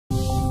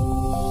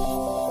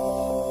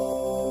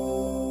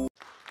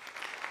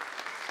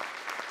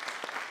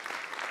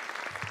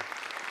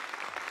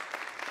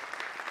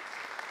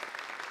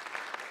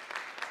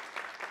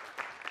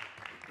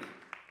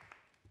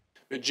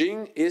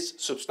Beijing is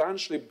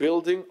substantially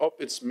building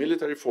up its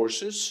military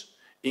forces,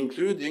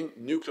 including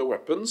nuclear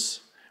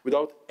weapons,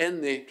 without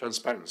any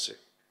transparency.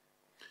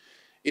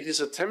 It is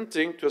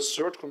attempting to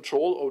assert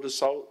control over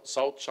the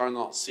South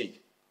China Sea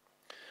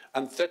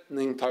and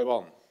threatening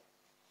Taiwan,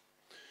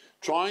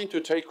 trying to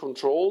take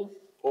control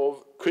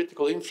of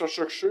critical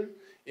infrastructure,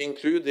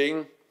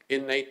 including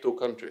in NATO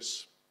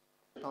countries.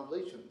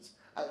 Relations,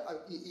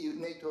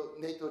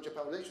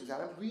 NATO-Japan relations,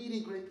 and I'm really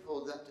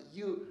grateful that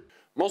you...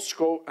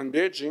 Moscow and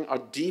Beijing are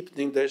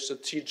deepening their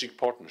strategic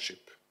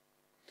partnership.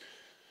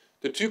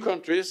 The two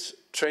countries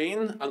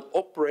train and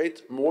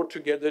operate more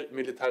together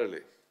militarily,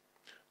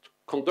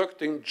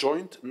 conducting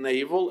joint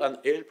naval and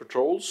air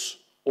patrols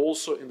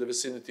also in the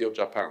vicinity of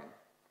Japan.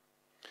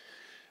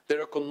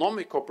 Their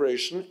economic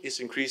cooperation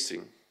is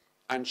increasing,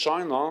 and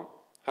China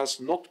has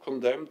not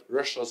condemned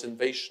Russia's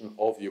invasion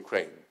of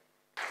Ukraine.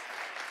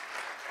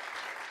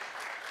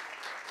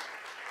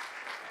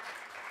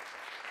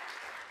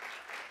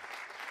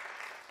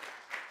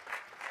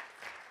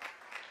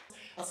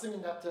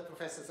 Assuming that the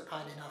professors are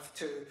kind enough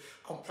to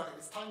comply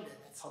with time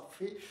limits,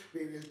 hopefully,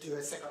 we will do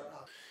a second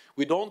round.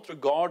 We don't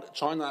regard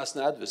China as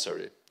an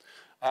adversary.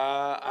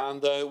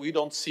 We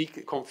don't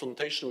seek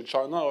confrontation with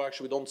China, or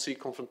actually we don't seek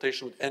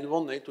confrontation with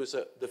anyone. NATO is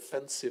a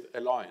defensive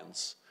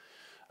alliance.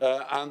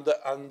 And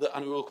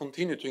we will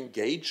continue to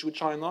engage with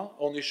China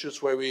on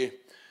issues where we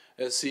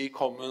see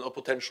common or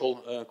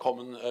potential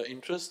common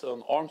interest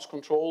on arms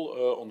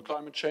control, on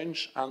climate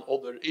change, and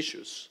other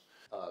issues.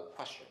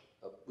 Question,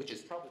 which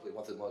is probably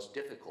one of the most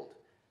difficult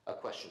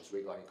questions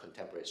regarding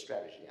contemporary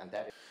strategy, and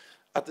that is...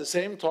 At the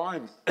same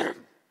time,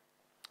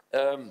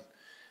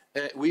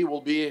 we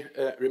will be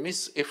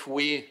remiss if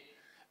we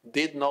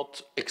did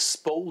not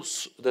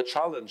expose the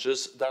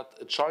challenges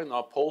that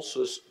China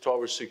poses to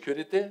our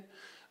security,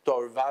 to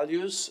our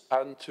values,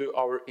 and to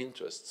our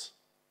interests.